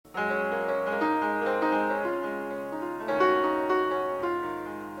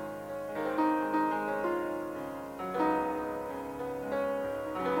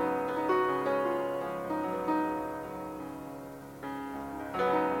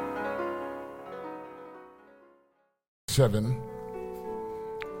7.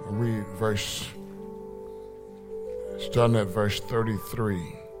 I'll read starting at verse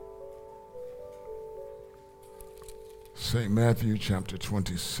 33. St. Matthew chapter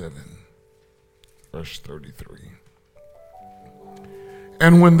 27, verse 33.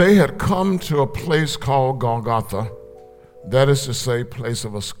 And when they had come to a place called Golgotha, that is to say, place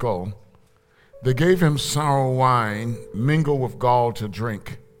of a skull, they gave him sour wine mingled with gall to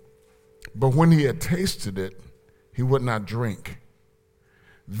drink. But when he had tasted it, he would not drink.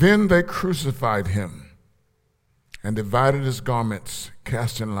 Then they crucified him and divided his garments,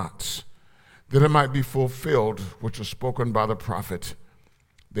 casting lots, that it might be fulfilled which was spoken by the prophet.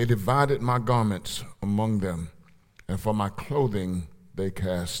 They divided my garments among them, and for my clothing they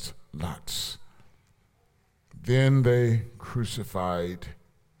cast lots. Then they crucified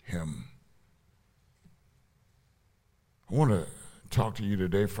him. I want to talk to you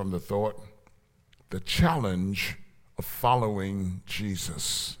today from the thought, the challenge of following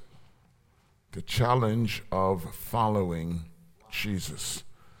Jesus. The challenge of following Jesus.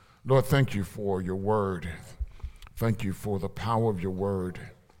 Lord, thank you for your word. Thank you for the power of your word.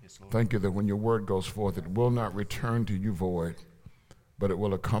 Thank you that when your word goes forth, it will not return to you void, but it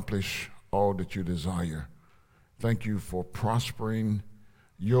will accomplish all that you desire. Thank you for prospering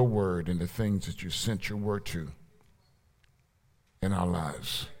your word and the things that you sent your word to in our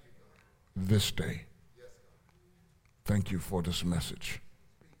lives this day. Thank you for this message.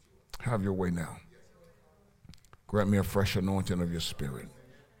 Have your way now. Grant me a fresh anointing of your spirit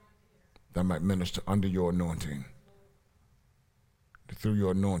that I might minister under your anointing. That through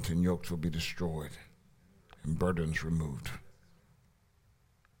your anointing, yokes will be destroyed and burdens removed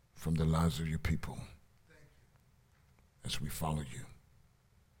from the lives of your people as we follow you.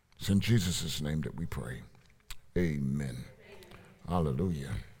 It's in Jesus' name that we pray. Amen.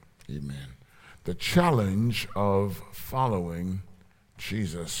 Hallelujah. Amen. The challenge of following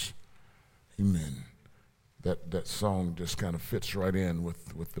Jesus. Amen. That song just kind of fits right in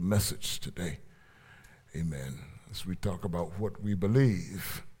with the message today. Amen. As we talk about what we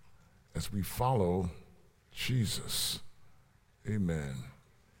believe as we follow Jesus. Amen.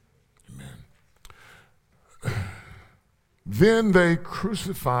 Amen. Then they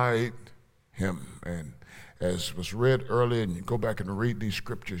crucified him. And as was read earlier, and you go back and read these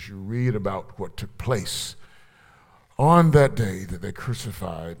scriptures, you read about what took place on that day that they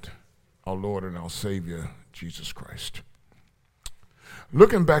crucified our Lord and our Savior, Jesus Christ.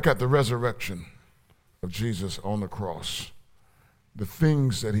 Looking back at the resurrection of Jesus on the cross, the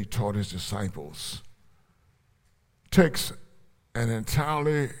things that he taught his disciples takes an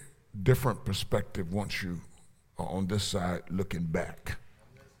entirely different perspective once you are on this side looking back.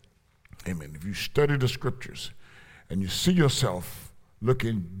 Amen. If you study the scriptures and you see yourself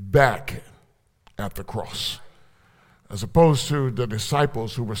looking back at the cross, as opposed to the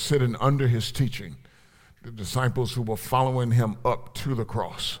disciples who were sitting under his teaching, the disciples who were following him up to the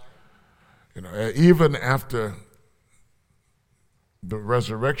cross. Even after the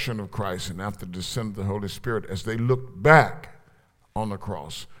resurrection of Christ and after the descent of the Holy Spirit, as they looked back on the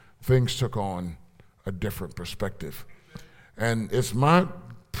cross, things took on a different perspective. And it's my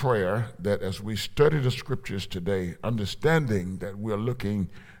prayer that as we study the scriptures today, understanding that we're looking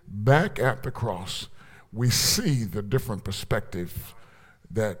back at the cross, we see the different perspective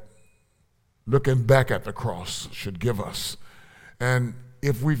that looking back at the cross should give us. And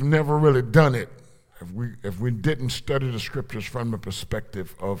if we've never really done it, if we didn't study the scriptures from the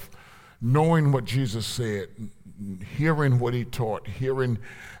perspective of knowing what Jesus said, hearing what he taught, hearing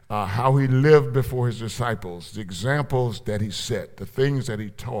how he lived before his disciples, the examples that he set, the things that he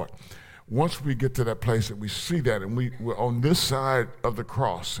taught. Once we get to that place that we see that and we're on this side of the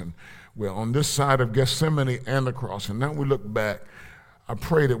cross and we're on this side of Gethsemane and the cross, and now we look back, I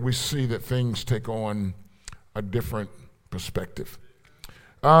pray that we see that things take on a different perspective.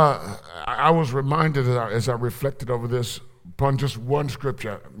 I was reminded as I reflected over this upon just one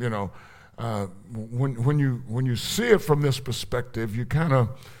scripture, when you see it from this perspective, you kind of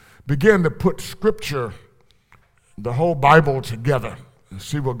begin to put scripture, the whole Bible together and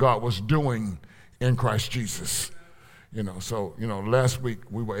see what God was doing in Christ Jesus. Last week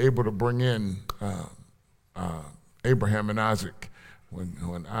we were able to bring in Abraham and Isaac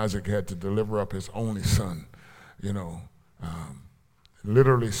when Isaac had to deliver up his only son.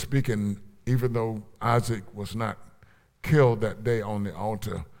 Literally speaking, even though Isaac was not killed that day on the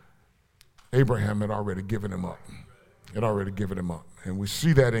altar, Abraham had already given him up. And we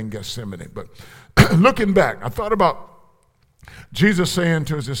see that in Gethsemane. But looking back, I thought about Jesus saying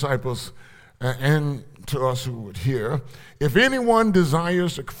to his disciples and to us who would hear, if anyone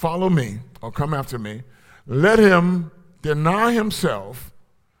desires to follow me or come after me, let him deny himself,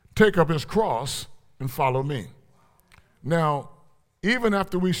 take up his cross, and follow me. Now, even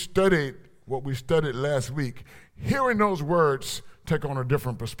after we studied what we studied last week, hearing those words take on a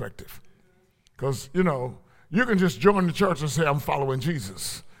different perspective. Because, you can just join the church and say, I'm following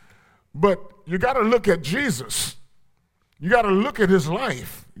Jesus. But you got to look at Jesus. You got to look at his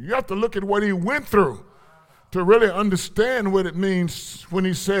life. You have to look at what he went through to really understand what it means when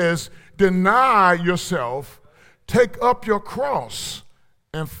he says, deny yourself, take up your cross,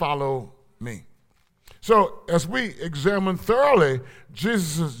 and follow me. So as we examine thoroughly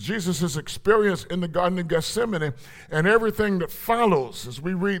Jesus' experience in the Garden of Gethsemane and everything that follows, as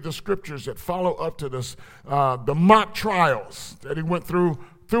we read the scriptures that follow up to this, the mock trials that he went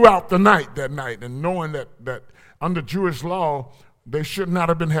throughout the night that night, and knowing that under Jewish law, they should not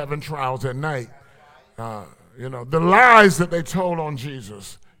have been having trials at night. The lies that they told on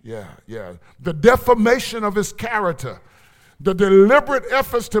Jesus, the defamation of his character, the deliberate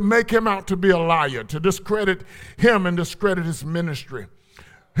efforts to make him out to be a liar, to discredit him and discredit his ministry.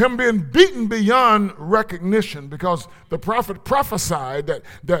 Him being beaten beyond recognition, because the prophet prophesied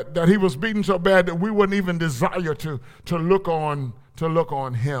that he was beaten so bad that we wouldn't even desire to look on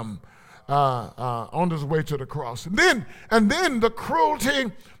him on his way to the cross. And then the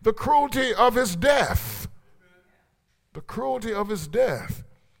cruelty of his death. The cruelty of his death.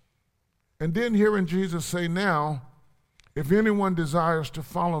 And then hearing Jesus say, now, if anyone desires to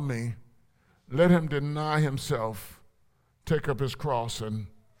follow me, let him deny himself, take up his cross, and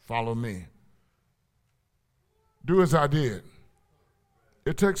follow me. Do as I did.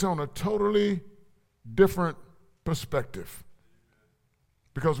 It takes on a totally different perspective.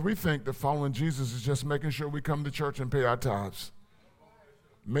 Because we think that following Jesus is just making sure we come to church and pay our tithes.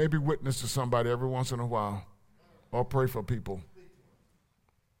 Maybe witness to somebody every once in a while, or pray for people.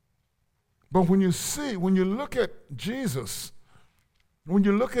 But when you look at Jesus, when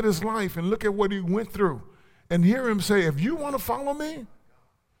you look at his life and look at what he went through and hear him say, if you want to follow me,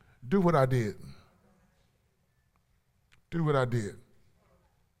 do what I did. Do what I did.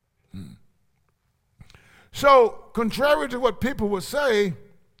 So, contrary to what people would say,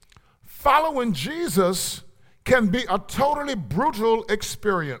 following Jesus can be a totally brutal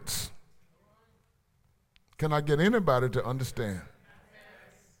experience. Can I get anybody to understand?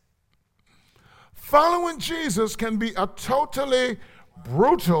 Following Jesus can be a totally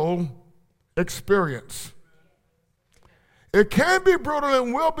brutal experience. It can be brutal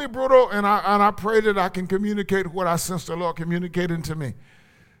and will be brutal, and I pray that I can communicate what I sense the Lord communicating to me.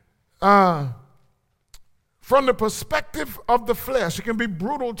 From the perspective of the flesh, it can be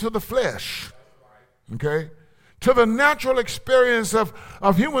brutal to the flesh, okay? To the natural experience of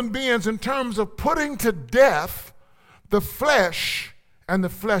human beings in terms of putting to death the flesh and the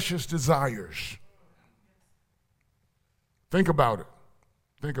flesh's desires. Think about it.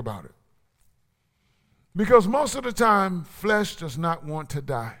 Think about it. Because most of the time, flesh does not want to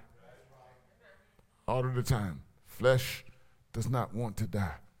die. All of the time, flesh does not want to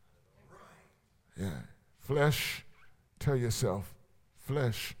die. Yeah. Flesh, tell yourself,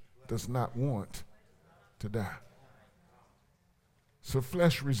 flesh does not want to die. So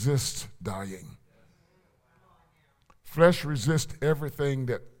flesh resists dying. Flesh resists everything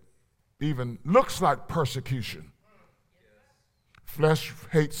that even looks like persecution. Flesh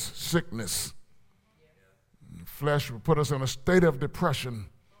hates sickness. Flesh will put us in a state of depression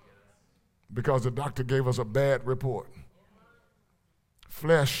because the doctor gave us a bad report.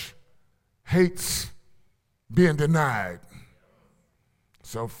 Flesh hates being denied.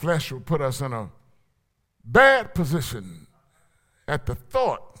 So flesh will put us in a bad position at the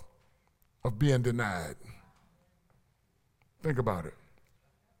thought of being denied. Think about it.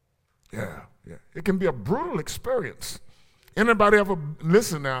 Yeah. It can be a brutal experience. Anybody ever,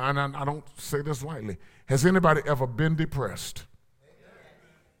 listen now, and I don't say this lightly, has anybody ever been depressed?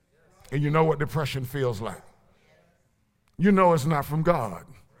 And you know what depression feels like. You know it's not from God.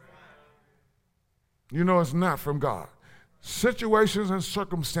 You know it's not from God. Situations and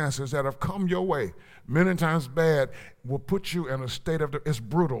circumstances that have come your way, many times bad, will put you in a state of, it's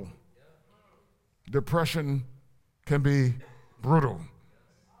brutal. Depression can be brutal.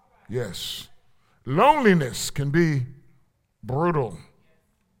 Yes. Loneliness can be brutal.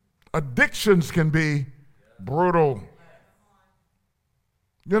 Addictions can be brutal.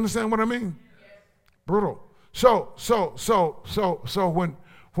 You understand what I mean? Brutal. So when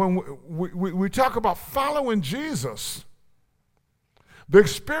we talk about following Jesus, the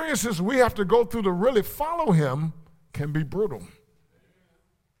experiences we have to go through to really follow him can be brutal.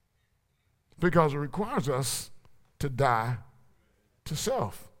 Because it requires us to die to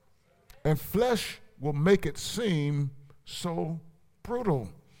self. And flesh will make it seem so brutal.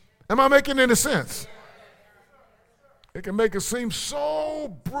 Am I making any sense? It can make it seem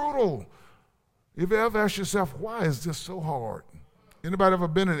so brutal. If you ever ask yourself, why is this so hard? Anybody ever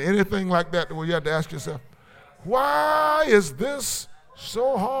been in anything like that where you have to ask yourself, why is this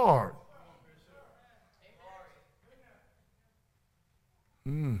so hard?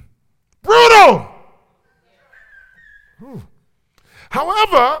 Brutal! Whew.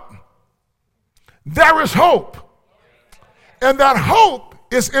 However, there is hope. And that hope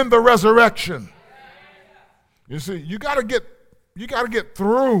is in the resurrection. You see, you got to get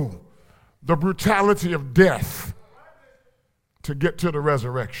through the brutality of death to get to the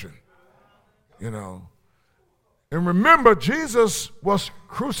resurrection. You know. And remember, Jesus was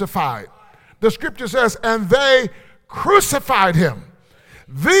crucified. The scripture says, and they crucified him.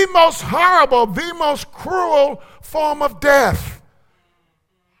 The most horrible, the most cruel form of death.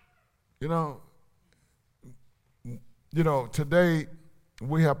 You know, today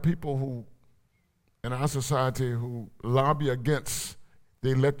we have people who, in our society, who lobby against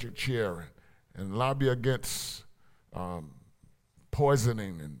the electric chair and lobby against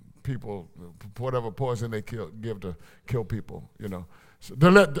poisoning and people, whatever poison they give to kill people, you know. So they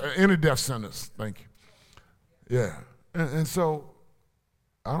let any death sentence, thank you. Yeah. And so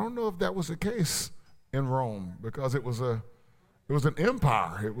I don't know if that was the case in Rome, because it was an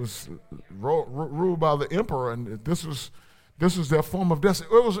empire. It was ruled by the emperor, and this was their form of death.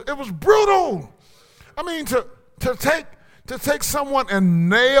 It was brutal. I mean, to take someone and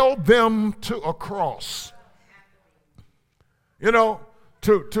nail them to a cross. You know,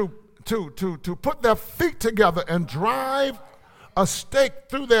 to put their feet together and drive a stake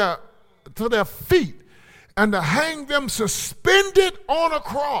through their feet and to hang them suspended on a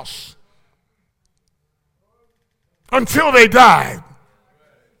cross until they died.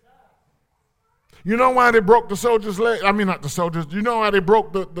 You know why they broke the soldiers' legs? I mean, not the soldiers. You know why they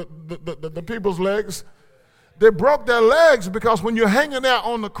broke the people's legs? They broke their legs because when you're hanging there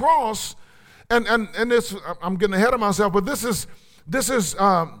on the cross, and this, I'm getting ahead of myself, but this is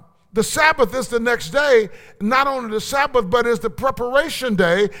the Sabbath is the next day. Not only the Sabbath, but it's the preparation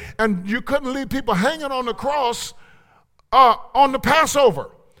day, and you couldn't leave people hanging on the cross on the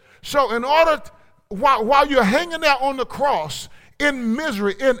Passover. So in order, while you're hanging there on the cross, in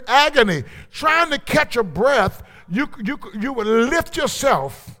misery, in agony, trying to catch a breath, you would lift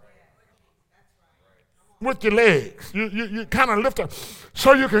yourself with your legs. You kind of lift up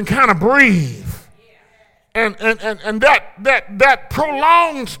so you can kind of breathe. And that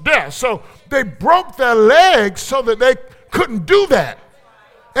prolongs death. So they broke their legs so that they couldn't do that.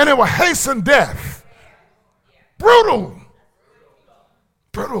 And it would hasten death. Brutal.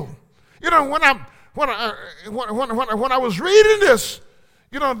 You know, when I was reading this,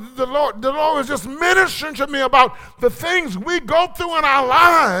 you know, the Lord was just ministering to me about the things we go through in our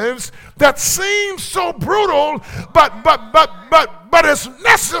lives that seem so brutal, but it's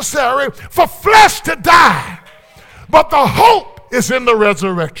necessary for flesh to die. But the hope is in the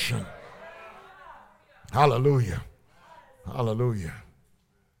resurrection. Hallelujah. Hallelujah.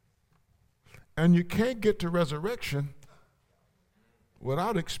 And you can't get to resurrection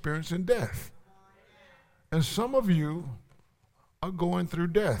without experiencing death. And some of you are going through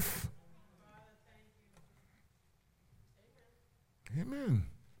death. Amen.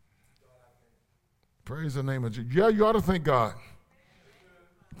 Praise the name of Jesus. Yeah, you ought to thank God.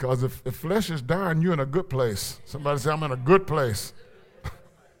 Because if flesh is dying, you're in a good place. Somebody say, I'm in a good place.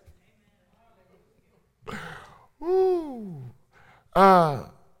 Ooh. And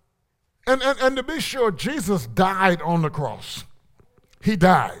to be sure, Jesus died on the cross. He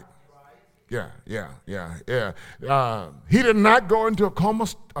died. Yeah. He did not go into a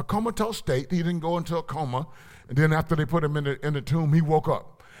comatose state. He didn't go into a coma. And then after they put him in the tomb, he woke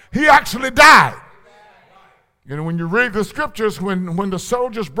up. He actually died. You know, when you read the scriptures, when the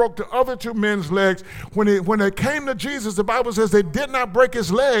soldiers broke the other two men's legs, when they came to Jesus, the Bible says they did not break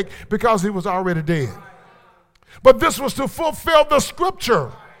his leg because he was already dead. But this was to fulfill the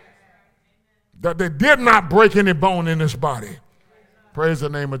scripture that they did not break any bone in his body. Praise the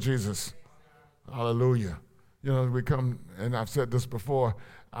name of Jesus. Hallelujah. You know, we come, and I've said this before,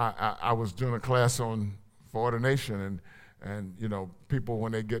 I was doing a class for ordination, and you know, people,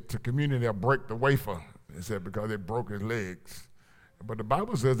 when they get to communion, they'll break the wafer. They said because they broke his legs. But the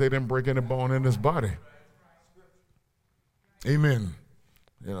Bible says they didn't break any bone in his body. Amen.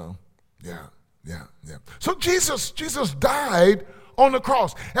 You know, yeah. So Jesus died on the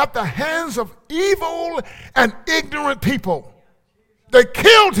cross at the hands of evil and ignorant people. They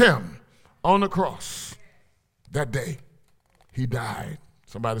killed him on the cross that day. He died.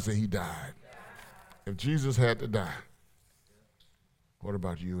 Somebody say he died. If Jesus had to die, What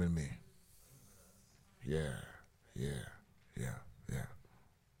about you and me? Yeah, yeah, yeah, yeah,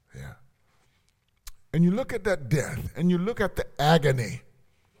 yeah. And you look at that death, and you look at the agony.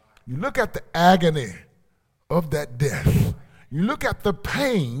 You look at the agony of that death. You look at the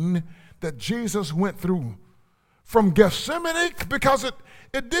pain that Jesus went through from Gethsemane, because it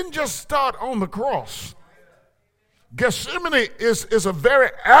didn't just start on the cross. Gethsemane is a very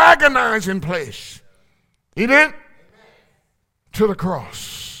agonizing place. Amen? To the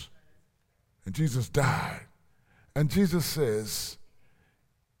cross. And Jesus died. And Jesus says,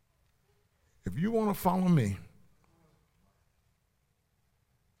 if you want to follow me,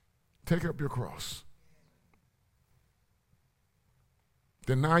 take up your cross.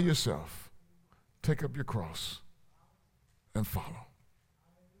 Deny yourself. Take up your cross and follow.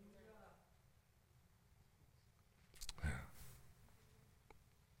 Yeah.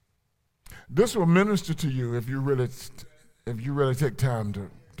 This will minister to you if you really take time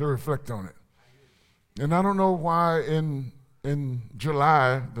to reflect on it. And I don't know why in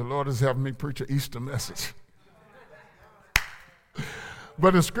July the Lord is having me preach an Easter message.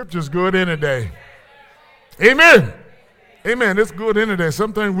 But the scripture's good any day. Amen. Amen. It's good any day.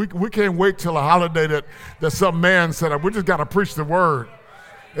 Something we can't wait till a holiday that some man set up. We just got to preach the word.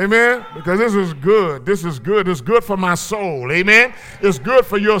 Amen. Because this is good. This is good. It's good for my soul. Amen. It's good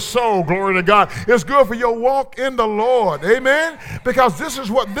for your soul. Glory to God. It's good for your walk in the Lord. Amen. Because this is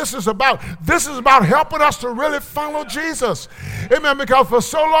what this is about. This is about helping us to really follow Jesus. Amen. Because for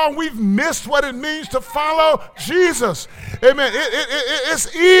so long we've missed what it means to follow Jesus. Amen.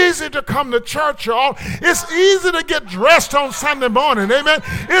 It's easy to come to church, y'all. It's easy to get dressed on Sunday morning. Amen.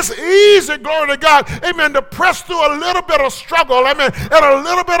 It's easy, glory to God. Amen. To press through a little bit of struggle. Amen. And a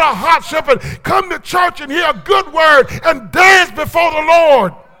little bit of hardship and come to church and hear a good word and dance before the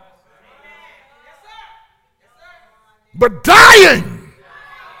Lord. But dying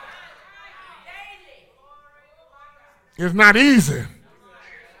is not easy.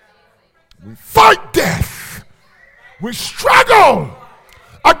 We fight death. We struggle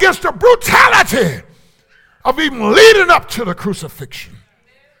against the brutality of even leading up to the crucifixion.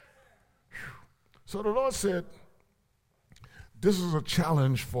 So the Lord said, this is a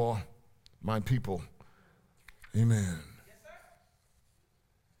challenge for my people. Amen.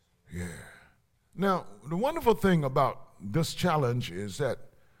 Yeah. Now, the wonderful thing about this challenge is that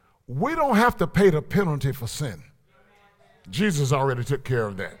we don't have to pay the penalty for sin. Jesus already took care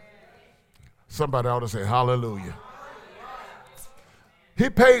of that. Somebody ought to say hallelujah. He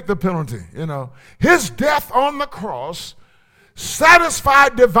paid the penalty, you know. His death on the cross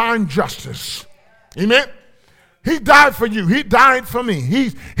satisfied divine justice. Amen. He died for you. He died for me.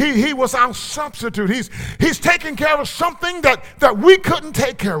 He was our substitute. He's taking care of something that we couldn't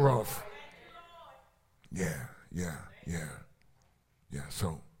take care of. Yeah.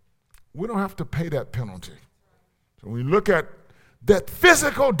 So we don't have to pay that penalty. So when we look at that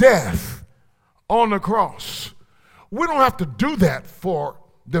physical death on the cross, we don't have to do that for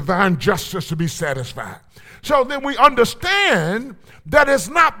divine justice to be satisfied. So then we understand that it's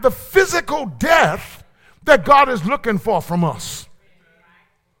not the physical death that God is looking for from us.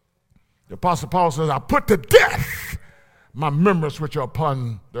 The Apostle Paul says, I put to death my members which are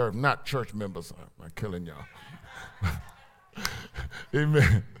upon the earth. Not church members. I'm killing y'all.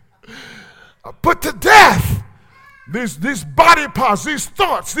 Amen. I put to death these body parts, these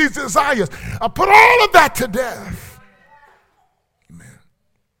thoughts, these desires. I put all of that to death. Amen.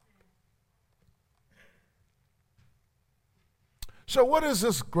 So what is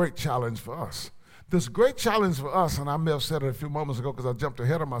this great challenge for us? This great challenge for us, and I may have said it a few moments ago because I jumped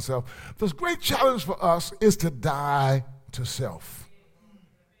ahead of myself. This great challenge for us is to die to self.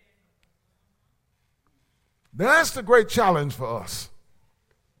 That's the great challenge for us.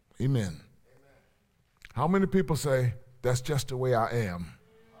 Amen. How many people say, that's just the way I am?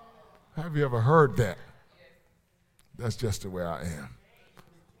 Have you ever heard that? That's just the way I am.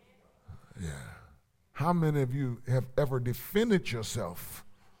 Yeah. How many of you have ever defended yourself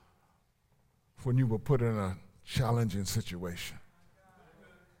when you were put in a challenging situation?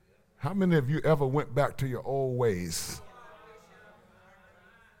 How many of you ever went back to your old ways?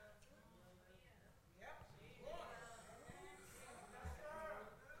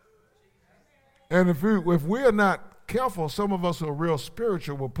 And if we are not careful, some of us who are real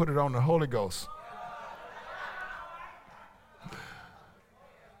spiritual will put it on the Holy Ghost.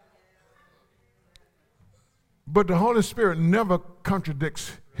 But the Holy Spirit never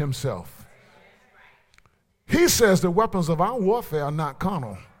contradicts himself. He says the weapons of our warfare are not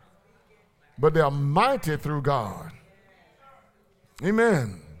carnal, but they are mighty through God.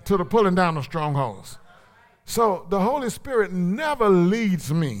 Amen. To the pulling down of strongholds. So the Holy Spirit never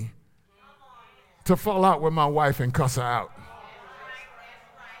leads me to fall out with my wife and cuss her out.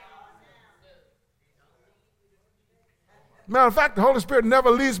 Matter of fact, the Holy Spirit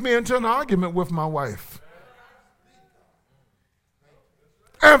never leads me into an argument with my wife.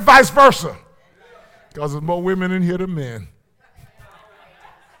 And vice versa. Because there's more women in here than men.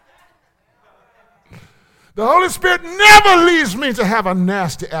 The Holy Spirit never leads me to have a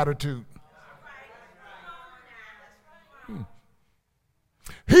nasty attitude.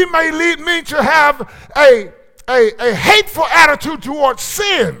 He may lead me to have a hateful attitude towards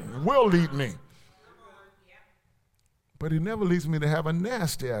sin. Will lead me. But he never leads me to have a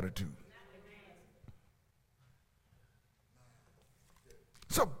nasty attitude.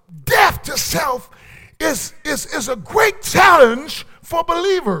 So death to self is a great challenge for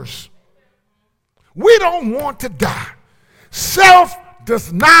believers. We don't want to die. Self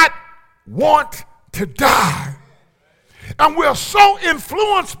does not want to die. And we're so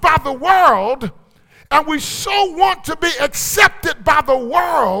influenced by the world, and we so want to be accepted by the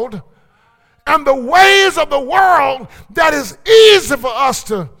world and the ways of the world that it's easy for us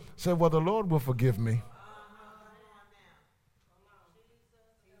to say, well, the Lord will forgive me.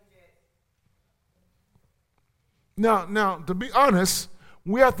 Now, to be honest,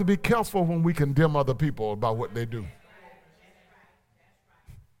 we have to be careful when we condemn other people about what they do.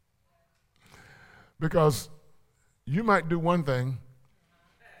 Because you might do one thing,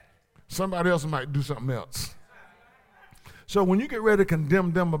 somebody else might do something else. So when you get ready to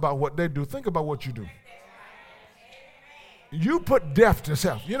condemn them about what they do, think about what you do. You put death to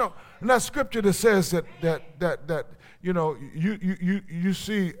self. You know, in that scripture that says that you know, you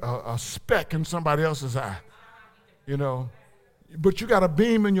see a speck in somebody else's eye, you know, but you got a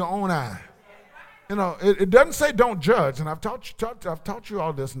beam in your own eye. You know, it doesn't say don't judge, and I've taught you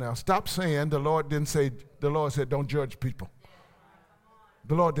all this now. Stop saying the Lord didn't say. The Lord said don't judge people.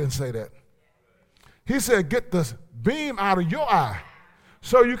 The Lord didn't say that. He said get the beam out of your eye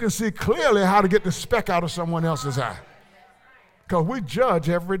so you can see clearly how to get the speck out of someone else's eye. Because we judge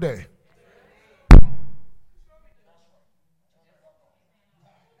every day.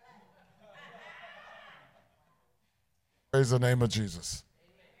 Praise the name of Jesus.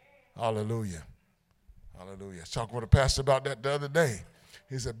 Hallelujah. Hallelujah. I was talking with a pastor about that the other day.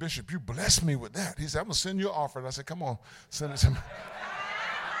 He said, Bishop, you blessed me with that. He said, I'm going to send you an offering. I said, come on, send it to me.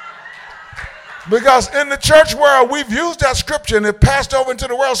 Because in the church world, we've used that scripture and it passed over into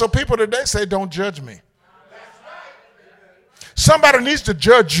the world. So people today say, don't judge me. Somebody needs to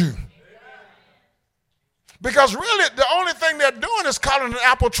judge you. Because really, the only thing they're doing is calling an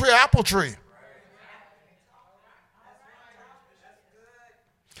apple tree.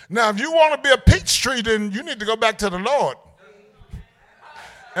 Now, if you want to be a peach tree, then you need to go back to the Lord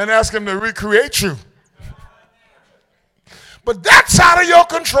and ask him to recreate you. But that's out of your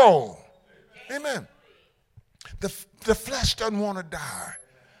control. Amen. The flesh doesn't want to die.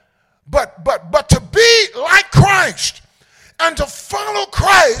 But to be like Christ and to follow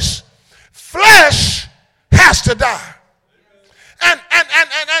Christ, flesh has to die. And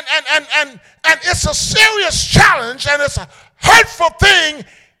it's a serious challenge, and it's a hurtful thing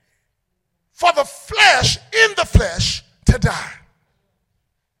for the flesh, in the flesh, to die.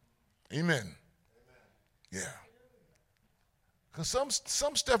 Amen. Yeah. Because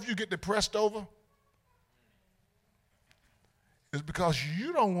some stuff you get depressed over is because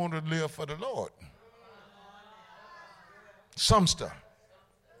you don't want to live for the Lord. Some stuff.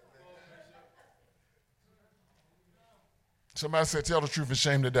 Somebody said, tell the truth and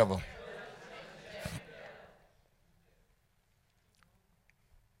shame the devil.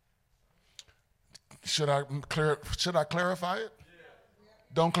 Should I clarify it?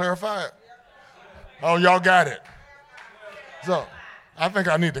 Don't clarify it? Oh, y'all got it. So, I think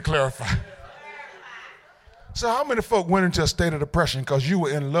I need to clarify. So how many folk went into a state of depression because you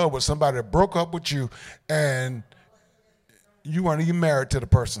were in love with somebody that broke up with you and you weren't even married to the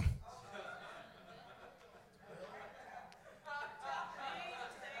person?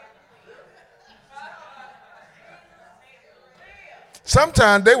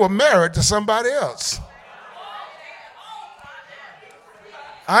 Sometimes they were married to somebody else.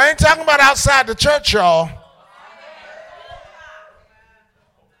 I ain't talking about outside the church, y'all.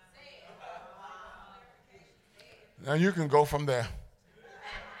 Now you can go from there.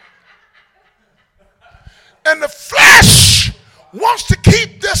 And the flesh wants to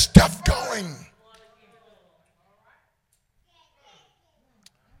keep this stuff going.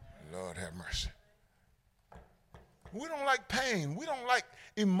 Lord have mercy. We don't like pain. We don't like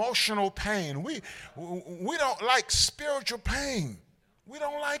emotional pain. We don't like spiritual pain. We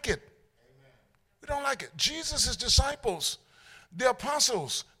don't like it. We don't like it. Jesus' disciples, the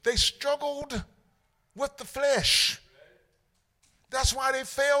apostles, they struggled with the flesh. That's why they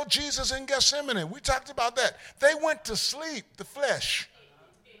failed Jesus in Gethsemane. We talked about that. They went to sleep, the flesh.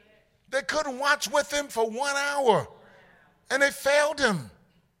 They couldn't watch with him for 1 hour, and they failed him.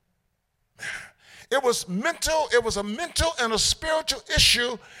 It was a mental and a spiritual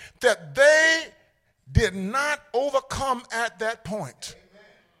issue that they did not overcome at that point.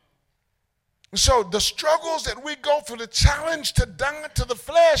 So the struggles that we go through, the challenge to die to the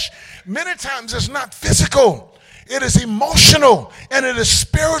flesh, many times is not physical. It is emotional and it is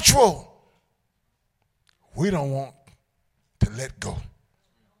spiritual. We don't want to let go.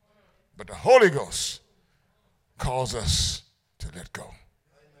 But the Holy Ghost calls us to let go.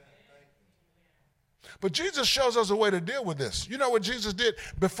 But Jesus shows us a way to deal with this. You know what Jesus did?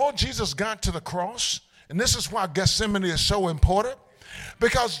 Before Jesus got to the cross, and this is why Gethsemane is so important,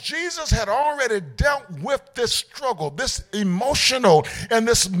 because Jesus had already dealt with this struggle, this emotional and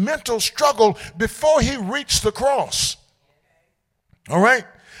this mental struggle before he reached the cross. All right?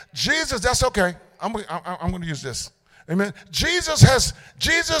 Jesus, that's okay. I'm going to use this. Amen. Jesus,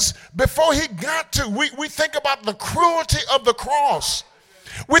 before he got to, we think about the cruelty of the cross.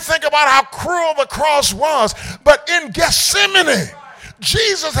 We think about how cruel the cross was. But in Gethsemane,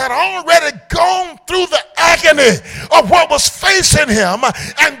 Jesus had already gone through the agony of what was facing him,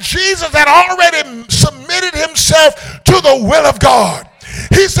 and Jesus had already submitted himself to the will of God.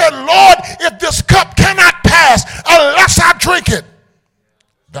 He said, Lord, if this cup cannot pass unless I drink it,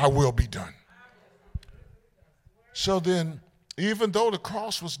 thy will be done. So then, even though the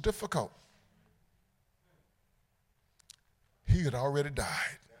cross was difficult, he had already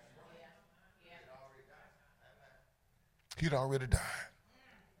died. He'd already died.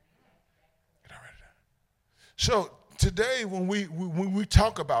 So today, when we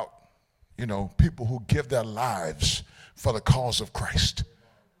talk about, people who give their lives for the cause of Christ,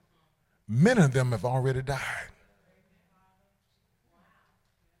 many of them have already died.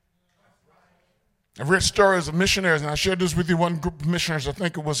 I've read stories of missionaries, and I shared this with you. One group of missionaries, I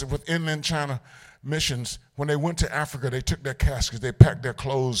think it was with Inland China Missions, when they went to Africa, they took their caskets, they packed their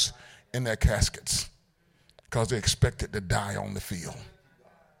clothes in their caskets because they expected to die on the field.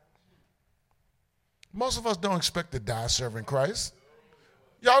 Most of us don't expect to die serving Christ.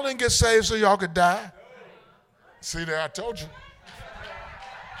 Y'all didn't get saved so y'all could die. See there, I told you.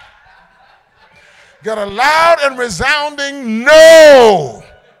 Got a loud and resounding no.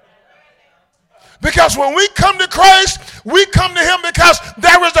 Because when we come to Christ, we come to him because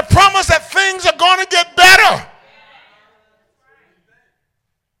there is a promise that things are going to get better.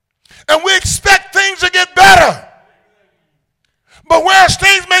 And we expect things to get better. But whereas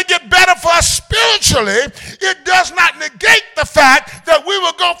things may get better for us spiritually, it does not negate the fact that we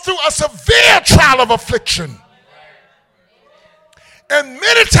will go through a severe trial of affliction. And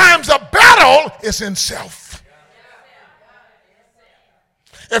many times the battle is in self.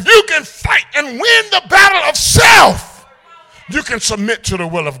 If you can fight and win the battle of self, you can submit to the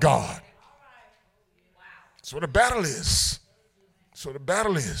will of God. That's what a battle is. That's what a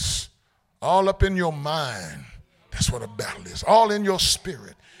battle is. All up in your mind. That's what a battle is. All in your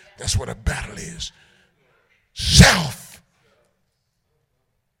spirit. That's what a battle is. Self.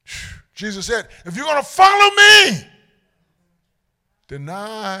 Jesus said, if you're going to follow me,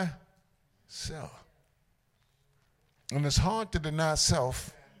 deny self. And it's hard to deny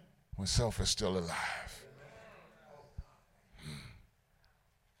self when self is still alive.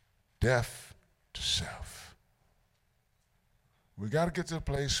 Death to self. We got to get to the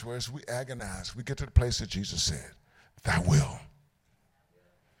place where as we agonize, we get to the place that Jesus said, thy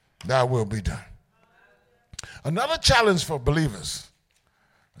will be done. Another challenge for believers,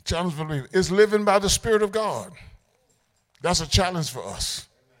 is living by the Spirit of God. That's a challenge for us.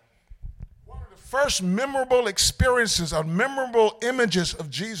 One of the first memorable experiences or memorable images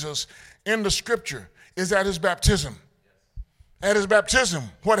of Jesus in the scripture is at his baptism. At his baptism,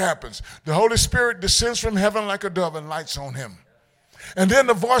 what happens? The Holy Spirit descends from heaven like a dove and lights on him. And then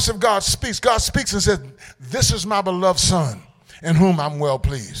the voice of God speaks. God speaks and says, this is my beloved Son, in whom I'm well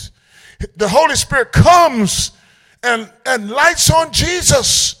pleased. The Holy Spirit comes and lights on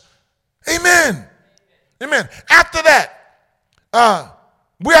Jesus. Amen. Amen. After that,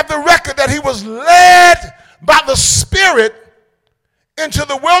 we have the record that he was led by the Spirit into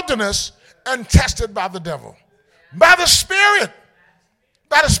the wilderness and tested by the devil. By the Spirit.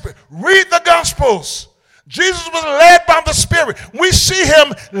 By the Spirit. Read the Gospels. Jesus was led by the Spirit. We see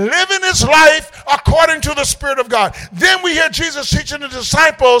him living his life according to the Spirit of God. Then we hear Jesus teaching the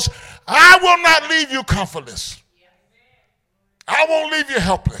disciples, I will not leave you comfortless. I won't leave you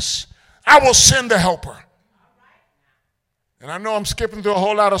helpless. I will send the helper. And I know I'm skipping through a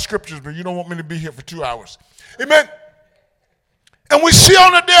whole lot of scriptures, but you don't want me to be here for 2 hours. Amen. And we see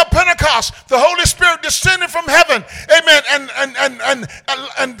on the day of Pentecost, the Holy Spirit descending from heaven, amen,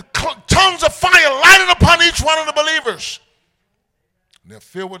 and tongues of fire lighted upon each one of the believers. And they're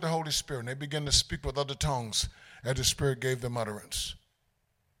filled with the Holy Spirit, and they begin to speak with other tongues as the Spirit gave them utterance.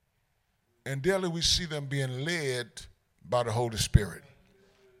 And daily we see them being led by the Holy Spirit.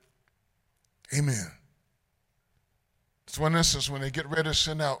 Amen. So in essence, when they get ready to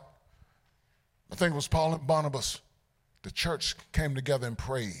send out, I think it was Paul and Barnabas, the church came together and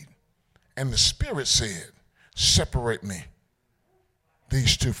prayed. And the Spirit said, separate me,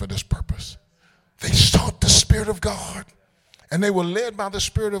 these two, for this purpose. They sought the Spirit of God, and they were led by the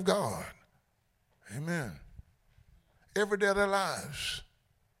Spirit of God. Amen. Every day of their lives.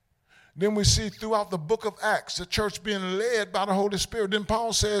 Then we see throughout the book of Acts, the church being led by the Holy Spirit. Then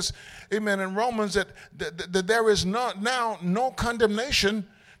Paul says, amen, in Romans, that there is now no condemnation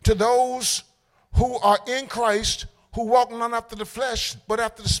to those who are in Christ, who walk not after the flesh, but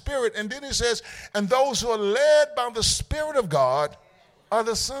after the Spirit. And then he says, and those who are led by the Spirit of God are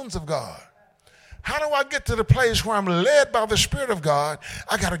the sons of God. How do I get to the place where I'm led by the Spirit of God?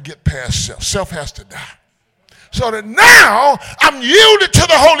 I got to get past self. Self has to die. So that now I'm yielded to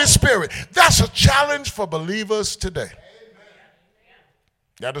the Holy Spirit. That's a challenge for believers today.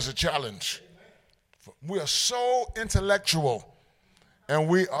 That is a challenge. We are so intellectual, and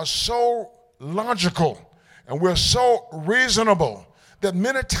we are so logical, and we're so reasonable that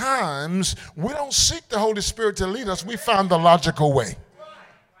many times we don't seek the Holy Spirit to lead us. We find the logical way.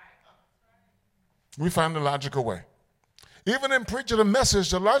 We find the logical way. Even in preaching a message,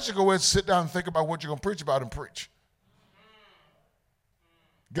 the logical way is to sit down and think about what you're going to preach about and preach.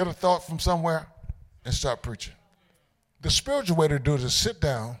 Get a thought from somewhere and start preaching. The spiritual way to do it is sit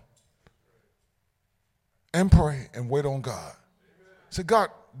down and pray and wait on God. Say, God,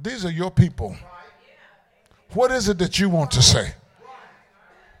 these are your people. What is it that you want to say?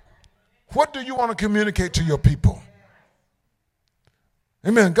 What do you want to communicate to your people?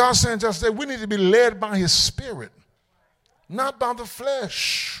 Amen. God's saying just that we need to be led by his Spirit, not by the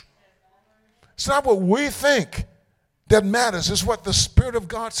flesh. It's not what we think that matters. It's what the Spirit of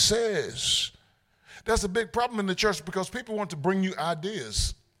God says. That's a big problem in the church because people want to bring you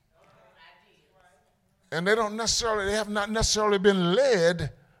ideas. And they have not necessarily been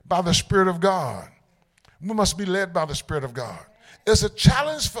led by the Spirit of God. We must be led by the Spirit of God. It's a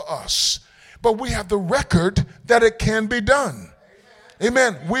challenge for us, but we have the record that it can be done.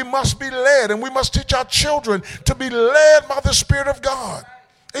 Amen. We must be led, and we must teach our children to be led by the Spirit of God.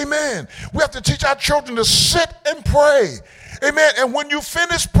 Amen. We have to teach our children to sit and pray. Amen. And when you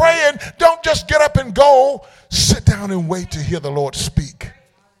finish praying, don't just get up and go. Sit down and wait to hear the Lord speak.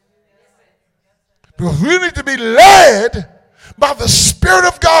 Because we need to be led by the Spirit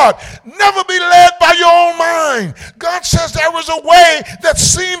of God. Never be led by your own mind. God says there is a way that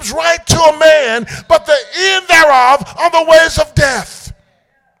seems right to a man, but the end thereof are the ways of death.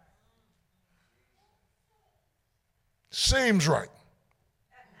 Seems right.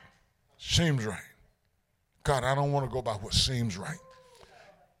 Seems right. God, I don't want to go by what seems right.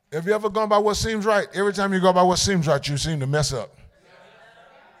 Have you ever gone by what seems right? Every time you go by what seems right, you seem to mess up.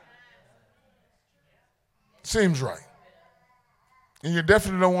 Seems right. And you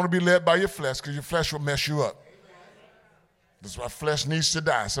definitely don't want to be led by your flesh because your flesh will mess you up. That's why flesh needs to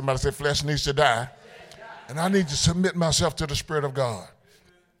die. Somebody say flesh needs to die. And I need to submit myself to the Spirit of God.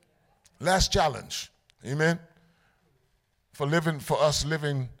 Last challenge. Amen. For us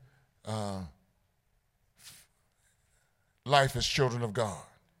living life as children of God.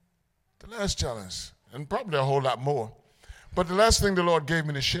 The last challenge, and probably a whole lot more, but the last thing the Lord gave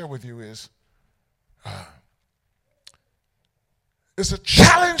me to share with you is it's a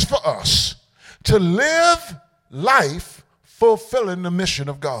challenge for us to live life fulfilling the mission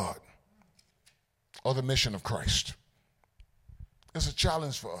of God or the mission of Christ. It's a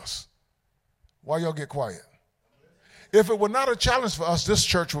challenge for us. Why y'all get quiet? If it were not a challenge for us, this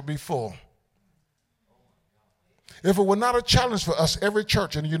church would be full. If it were not a challenge for us, every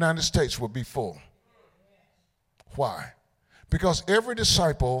church in the United States would be full. Why? Because every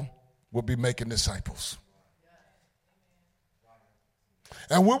disciple will be making disciples.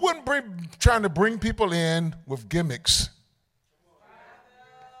 And we wouldn't be trying to bring people in with gimmicks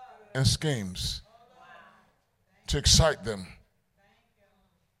and schemes to excite them.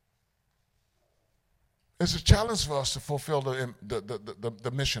 It's a challenge for us to fulfill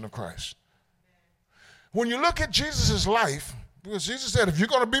the mission of Christ. When you look at Jesus' life, because Jesus said, if you're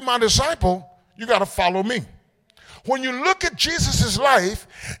going to be my disciple, you got to follow me. When you look at Jesus' life,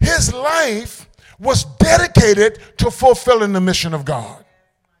 his life was dedicated to fulfilling the mission of God.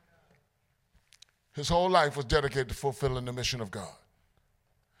 His whole life was dedicated to fulfilling the mission of God.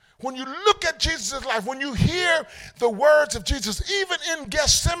 When you look at Jesus' life, when you hear the words of Jesus, even in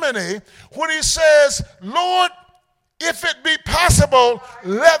Gethsemane, when he says, Lord, if it be possible,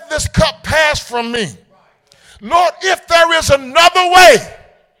 let this cup pass from me. Lord, if there is another way,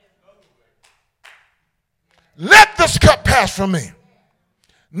 let this cup pass from me.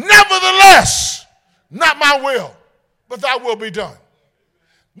 Nevertheless, not my will, but thy will be done.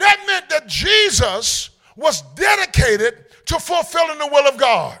 That meant that Jesus was dedicated to fulfilling the will of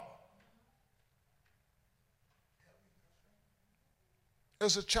God.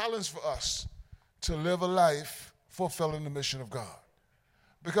 It's a challenge for us to live a life fulfilling the mission of God,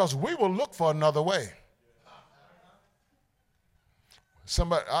 because we will look for another way.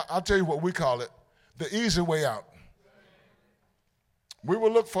 I'll tell you what we call it, the easy way out. We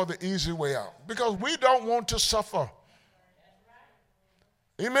will look for the easy way out because we don't want to suffer.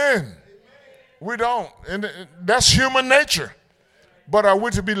 Amen. We don't. And that's human nature. But are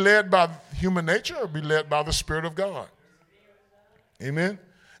we to be led by human nature or be led by the Spirit of God? Amen.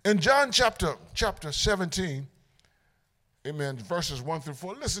 In John chapter 17, amen, verses 1 through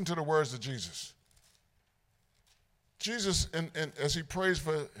 4, listen to the words of Jesus. Jesus, and as he prays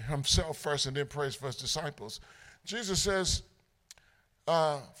for himself first and then prays for his disciples, Jesus says,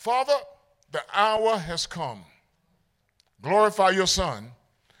 Father, the hour has come. Glorify your Son,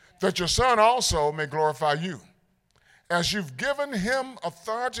 that your Son also may glorify you. As you've given him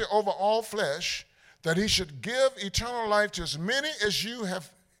authority over all flesh, that he should give eternal life to as many as you have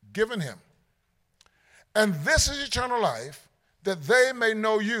given him. And this is eternal life, that they may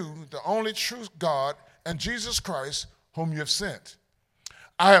know you, the only true God, and Jesus Christ, whom you have sent.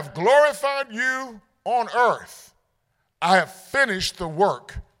 I have glorified you on earth. I have finished the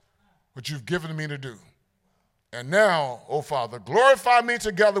work which you've given me to do. And now, O Father, glorify me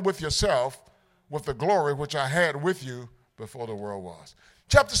together with yourself with the glory which I had with you before the world was.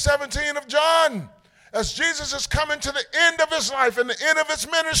 Chapter 17 of John. As Jesus is coming to the end of his life and the end of his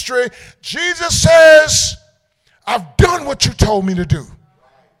ministry, Jesus says, I've done what you told me to do.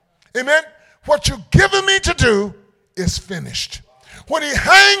 Amen? What you've given me to do is finished. When he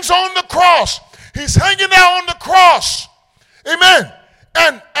hangs on the cross, he's hanging there on the cross. Amen?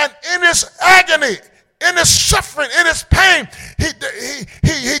 And in his agony, in his suffering, in his pain,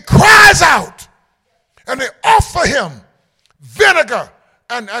 he cries out. And they offer him vinegar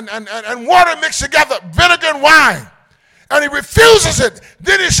and water mixed together, vinegar and wine. And he refuses it.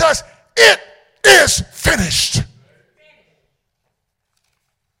 Then he says, it is finished.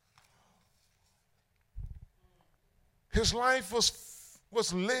 His life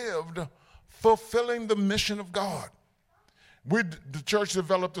was lived fulfilling the mission of God. The church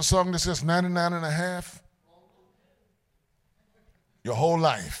developed a song that says 99 and a half. Your whole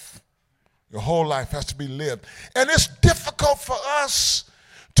life has to be lived. And it's difficult for us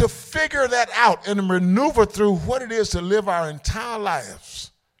to figure that out and maneuver through what it is to live our entire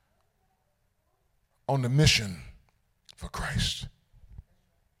lives on the mission for Christ.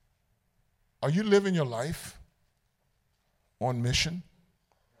 Are you living your life on mission?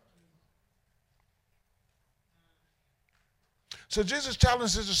 So Jesus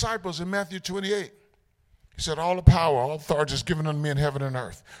challenged his disciples in Matthew 28. He said, all the power, all authority is given unto me in heaven and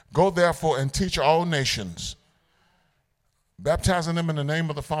earth. Go therefore and teach all nations, baptizing them in the name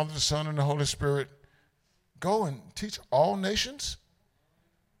of the Father, the Son, and the Holy Spirit. Go and teach all nations?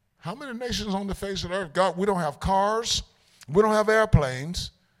 How many nations on the face of the earth? God, we don't have cars. We don't have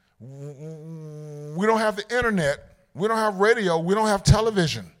airplanes. We don't have the internet. We don't have radio. We don't have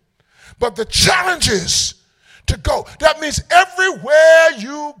television. But the challenge is to go. That means everywhere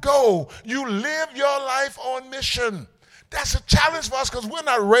you go, you live your life on mission. That's a challenge for us because we're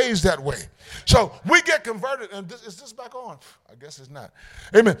not raised that way. So we get converted, and is this back on? I guess it's not.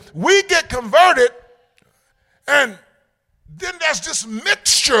 Amen. We get converted, and then there's this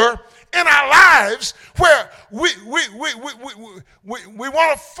mixture in our lives where we want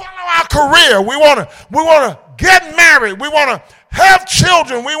to follow our career. We want to get married. We want to have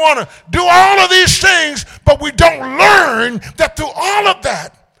children. We want to do all of these things, but we don't learn that through all of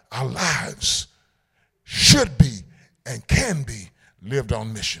that, our lives should be and can be lived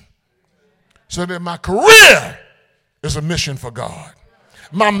on mission. So that my career is a mission for God.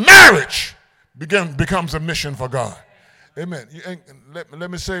 My marriage becomes a mission for God. Amen. Let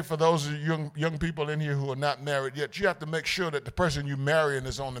me say for those of you young people in here who are not married yet, you have to make sure that the person you're marrying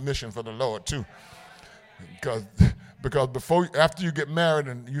is on the mission for the Lord too. Because after you get married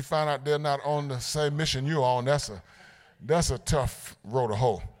and you find out they're not on the same mission you're on, that's a tough road to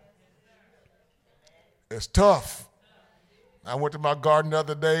hoe. It's tough. I went to my garden the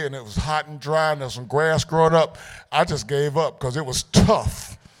other day and it was hot and dry and there was some grass growing up. I just gave up because it was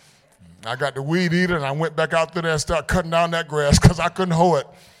tough. I got the weed eater and I went back out there and started cutting down that grass because I couldn't hoe it.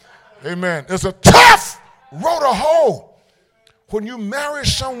 Amen. It's a tough road to hoe when you marry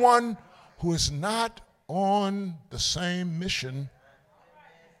someone who is not on the same mission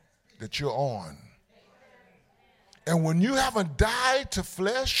that you're on. And when you haven't died to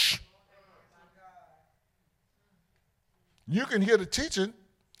flesh, you can hear the teaching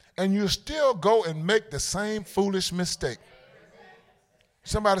and you still go and make the same foolish mistake.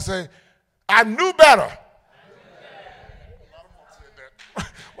 Somebody say, I knew better.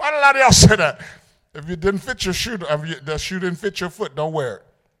 Why did a lot of y'all say that? If you didn't fit your shoe, if the shoe didn't fit your foot, don't wear it.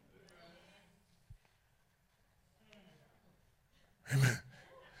 Amen.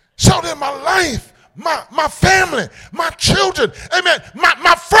 So then my life, my family, my children, amen,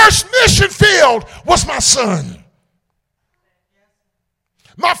 my first mission field was my son.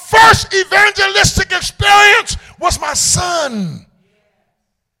 My first evangelistic experience was my son.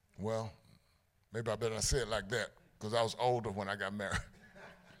 Well, maybe I better not say it like that because I was older when I got married.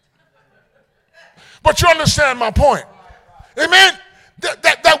 But you understand my point. Amen?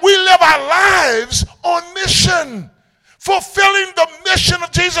 That we live our lives on mission, fulfilling the mission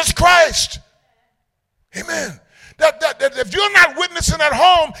of Jesus Christ. Amen. That if you're not witnessing at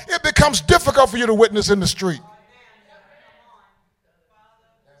home, it becomes difficult for you to witness in the street.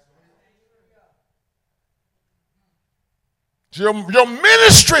 Your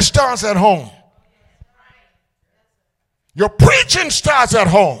ministry starts at home. Your preaching starts at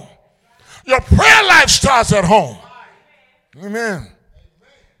home. Your prayer life starts at home. Amen.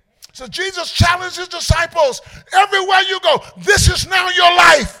 So Jesus challenged his disciples, everywhere you go, this is now your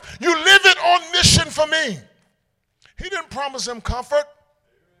life. You live it on mission for me. He didn't promise them comfort.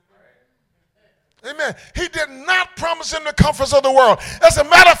 Amen. He did not promise them the comforts of the world. As a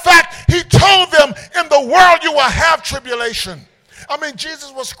matter of fact, he told them, in the world you will have tribulation. I mean,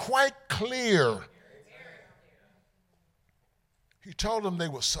 Jesus was quite clear. He told them they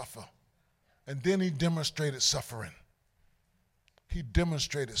would suffer. And then he demonstrated suffering. He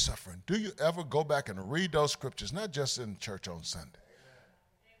demonstrated suffering. Do you ever go back and read those scriptures, not just in church on Sunday?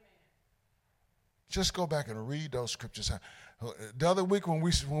 Just go back and read those scriptures. The other week when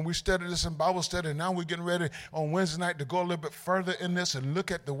we studied this in Bible study, and now we're getting ready on Wednesday night to go a little bit further in this and look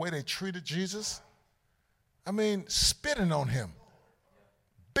at the way they treated Jesus. I mean, spitting on him,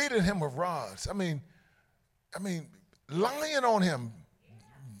 beating him with rods. I mean, lying on him,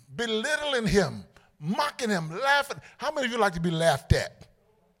 belittling him, mocking him, laughing. How many of you like to be laughed at?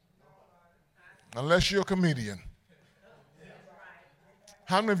 Unless you're a comedian.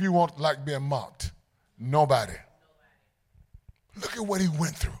 How many of you want like being mocked? Nobody. Look at what he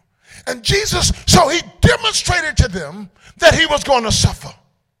went through. And Jesus, so he demonstrated to them that he was going to suffer.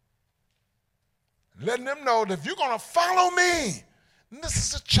 Letting them know that if you're going to follow me, and this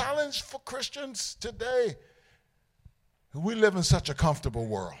is a challenge for Christians today. We live in such a comfortable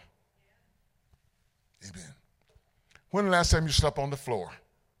world. Amen. When the last time you slept on the floor?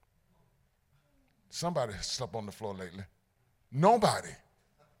 Somebody slept on the floor lately. Nobody.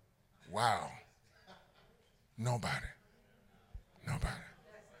 Wow. Nobody.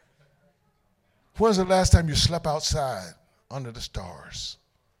 When's the last time you slept outside under the stars?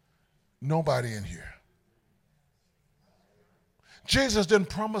 Nobody in here. Jesus didn't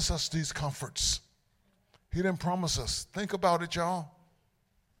promise us these comforts. He didn't promise us. Think about it, y'all.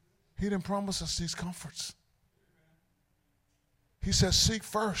 He didn't promise us these comforts. He says, seek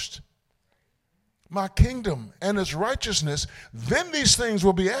first my kingdom and its righteousness, then these things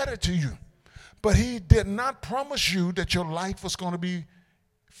will be added to you. But he did not promise you that your life was going to be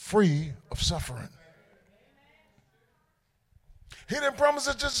free of suffering. He didn't promise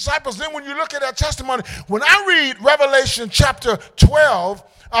it to his disciples. Then when you look at that testimony, when I read Revelation chapter 12,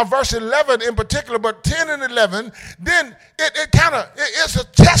 verse 11 in particular, but 10 and 11, then it's a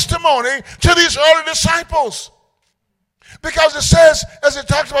testimony to these early disciples. Because it says, as it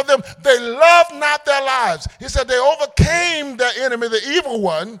talks about them, they loved not their lives. He said they overcame their enemy, the evil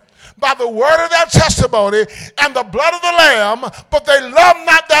one, by the word of their testimony and the blood of the Lamb, but they loved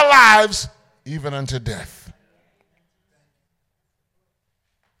not their lives even unto death.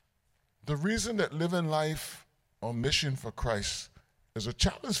 The reason that living life on mission for Christ is a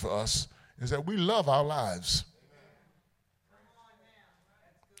challenge for us is that we love our lives.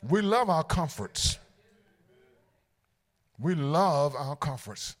 We love our comforts. We love our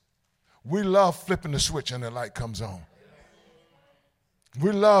comforts. We love flipping the switch and the light comes on.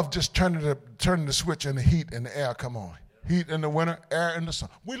 We love just turning the switch and the heat and the air come on. Heat in the winter, air in the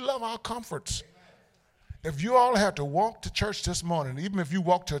summer. We love our comforts. If you all had to walk to church this morning, even if you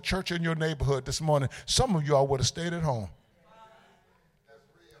walked to a church in your neighborhood this morning, some of you all would have stayed at home.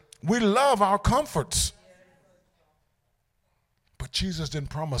 We love our comforts. But Jesus didn't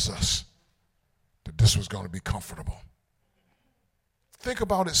promise us that this was going to be comfortable. Think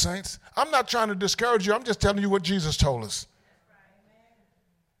about it, saints. I'm not trying to discourage you. I'm just telling you what Jesus told us.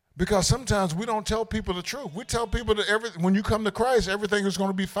 Because sometimes we don't tell people the truth. We tell people that when you come to Christ, everything is going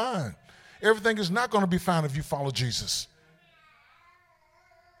to be fine. Everything is not going to be fine if you follow Jesus.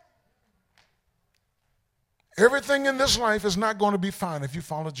 Everything in this life is not going to be fine if you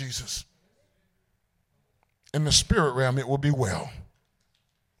follow Jesus. In the spirit realm, it will be well.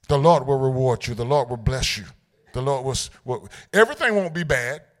 The Lord will reward you. The Lord will bless you. The Lord will everything won't be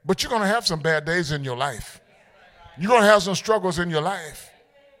bad, but you're going to have some bad days in your life. You're going to have some struggles in your life.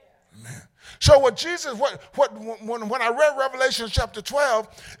 Amen. So what Jesus, when I read Revelation chapter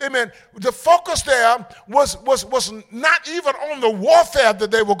 12, amen, the focus there was not even on the warfare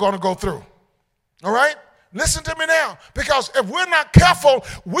that they were going to go through. All right? Listen to me now, because if we're not careful,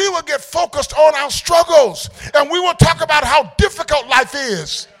 we will get focused on our struggles, and we will talk about how difficult life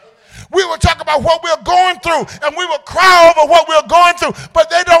is. We will talk about what we're going through, and we will cry over what we're going through, but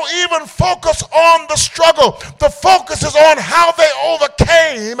they don't even focus on the struggle. The focus is on how they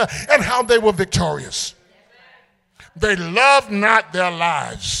overcame and how they were victorious. They loved not their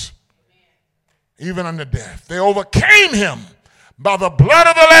lives, even unto death. They overcame him by the blood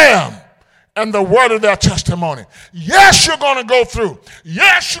of the Lamb and the word of their testimony. Yes, you're going to go through.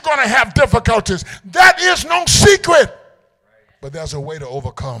 Yes, you're going to have difficulties. That is no secret. But there's a way to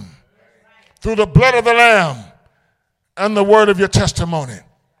overcome. Through the blood of the Lamb and the word of your testimony.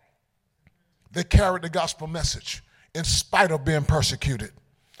 They carried the gospel message in spite of being persecuted.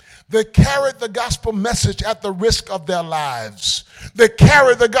 They carried the gospel message at the risk of their lives. They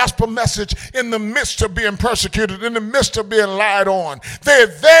carried the gospel message in the midst of being persecuted, in the midst of being lied on. They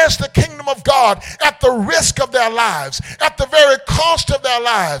advanced the kingdom of God at the risk of their lives, at the very cost of their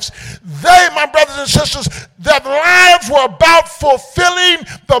lives. They, my brothers and sisters, their lives were about fulfilling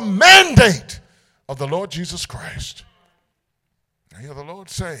the mandate of the Lord Jesus Christ. Now hear the Lord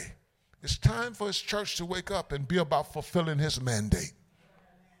say, it's time for his church to wake up and be about fulfilling his mandate.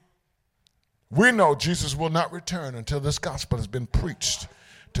 We know Jesus will not return until this gospel has been preached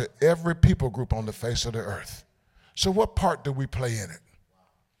to every people group on the face of the earth. So what part do we play in it?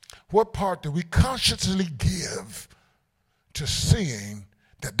 What part do we consciously give to seeing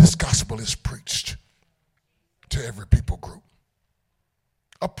that this gospel is preached to every people group?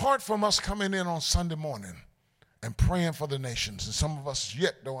 Apart from us coming in on Sunday morning and praying for the nations, and some of us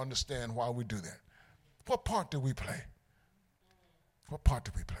yet don't understand why we do that, what part do we play? What part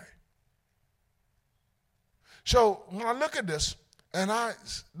do we play? So when I look at this and I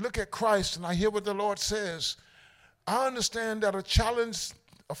look at Christ and I hear what the Lord says, I understand that a challenge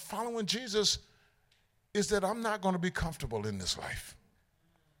of following Jesus is that I'm not going to be comfortable in this life.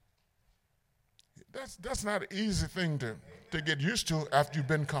 That's not an easy thing to get used to after you've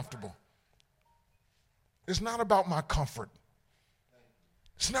been comfortable. It's not about my comfort.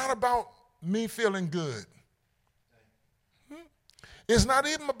 It's not about me feeling good. It's not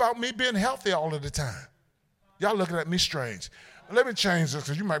even about me being healthy all of the time. Y'all looking at me strange. Let me change this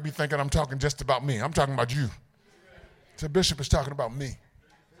because you might be thinking I'm talking just about me. I'm talking about you. So Bishop is talking about me.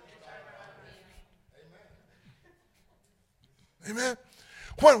 Amen.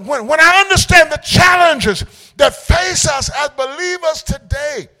 When I understand the challenges that face us as believers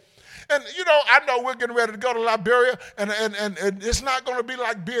today, and you know, I know we're getting ready to go to Liberia, and it's not going to be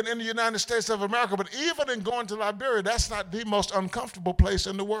like being in the United States of America, but even in going to Liberia, that's not the most uncomfortable place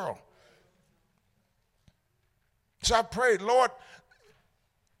in the world. So I prayed, Lord,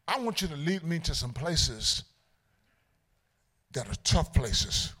 I want you to lead me to some places that are tough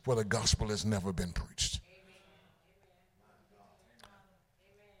places where the gospel has never been preached.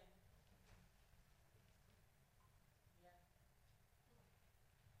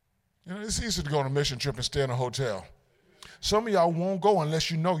 You know, it's easy to go on a mission trip and stay in a hotel. Some of y'all won't go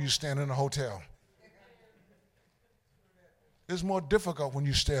unless you know you're staying in a hotel. It's more difficult when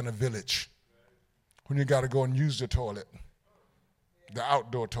you stay in a village, when you got to go and use the toilet, the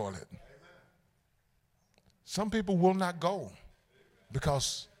outdoor toilet. Some people will not go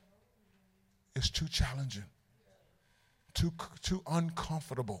because it's too challenging, too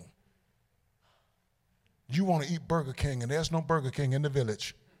uncomfortable. You want to eat Burger King, and there's no Burger King in the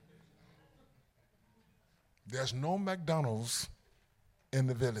village. There's no McDonald's in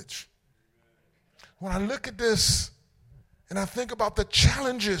the village. When I look at this, and I think about the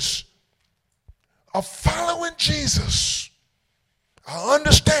challenges of following Jesus, I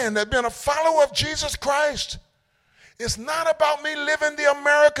understand that being a follower of Jesus Christ is not about me living the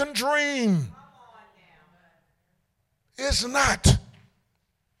American dream. It's not.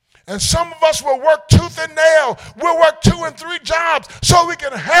 And some of us will work tooth and nail. We'll work 2 and 3 jobs so we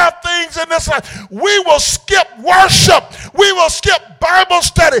can have things in this life. We will skip worship. We will skip Bible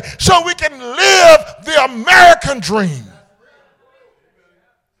study so we can live the American dream.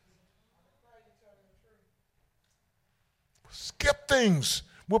 Skip things.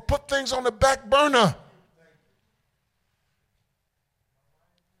 We'll put things on the back burner.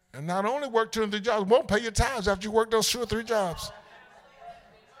 And not only work 2 and 3 jobs, won't pay your tithes after you work those 2 or 3 jobs.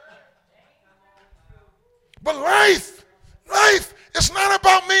 But life, it's not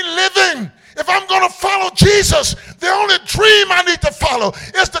about me living. If I'm going to follow Jesus, the only dream I need to follow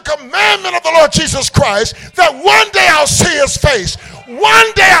is the commandment of the Lord Jesus Christ, that one day I'll see his face.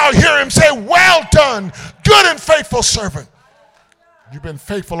 One day I'll hear him say, well done, good and faithful servant. You've been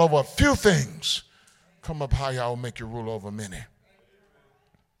faithful over a few things. Come up high, I'll make you rule over many.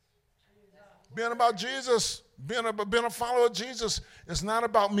 Being about Jesus, being a follower of Jesus, is not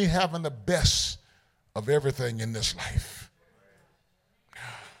about me having the best of everything in this life.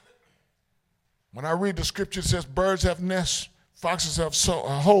 When I read the scripture, it says birds have nests, foxes have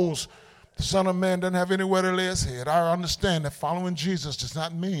holes. The Son of Man doesn't have anywhere to lay his head. I understand that following Jesus does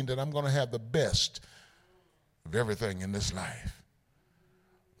not mean that I'm going to have the best of everything in this life.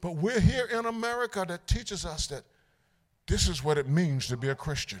 But we're here in America that teaches us that this is what it means to be a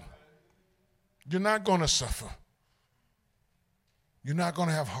Christian. You're not going to suffer. You're not going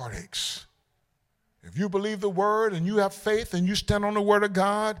to have heartaches. If you believe the word and you have faith and you stand on the word of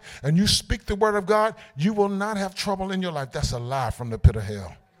God and you speak the word of God, you will not have trouble in your life. That's a lie from the pit of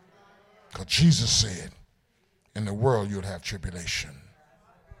hell. Because Jesus said, in the world you'll have tribulation.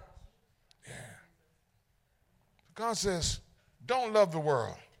 Yeah. God says, don't love the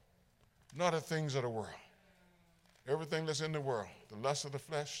world, nor the things of the world. Everything that's in the world, the lust of the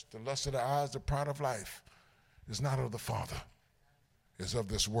flesh, the lust of the eyes, the pride of life, is not of the Father. Is of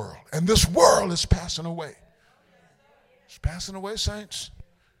this world. And this world is passing away. It's passing away, saints.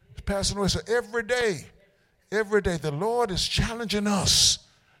 It's passing away. So every day, the Lord is challenging us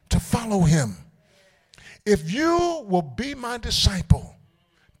to follow him. If you will be my disciple,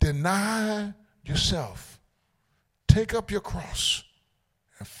 deny yourself, take up your cross,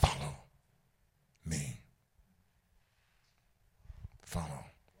 and follow me. Follow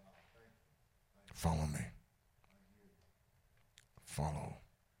me.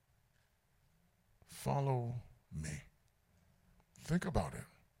 Follow me. Think about it.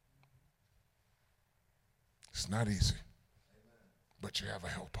 It's not easy, but you have a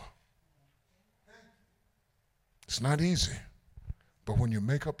helper. It's not easy, but when you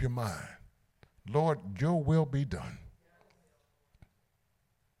make up your mind, Lord, your will be done.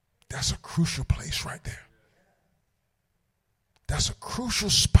 That's a crucial place right there. That's a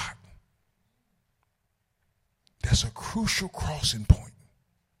crucial spot. That's a crucial crossing point.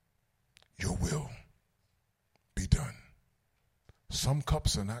 Your will be done. Some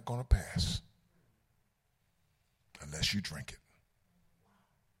cups are not going to pass unless you drink it.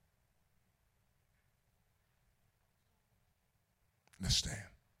 Let's stand.